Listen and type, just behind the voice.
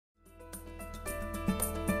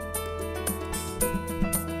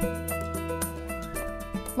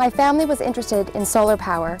My family was interested in solar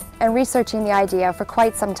power and researching the idea for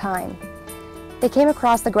quite some time. They came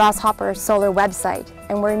across the Grasshopper Solar website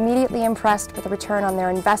and were immediately impressed with the return on their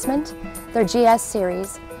investment, their GS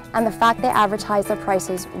series, and the fact they advertised their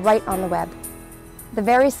prices right on the web. The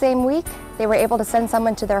very same week, they were able to send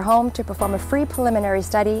someone to their home to perform a free preliminary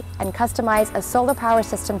study and customize a solar power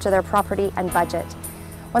system to their property and budget.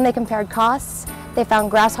 When they compared costs, they found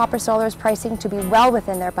Grasshopper Solar's pricing to be well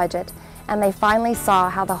within their budget, and they finally saw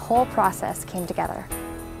how the whole process came together.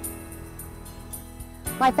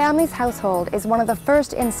 My family's household is one of the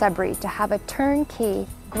first in Sudbury to have a turnkey,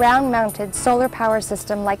 ground-mounted solar power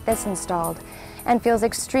system like this installed, and feels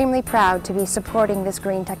extremely proud to be supporting this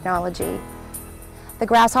green technology. The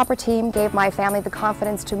Grasshopper team gave my family the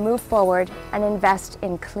confidence to move forward and invest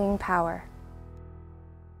in clean power.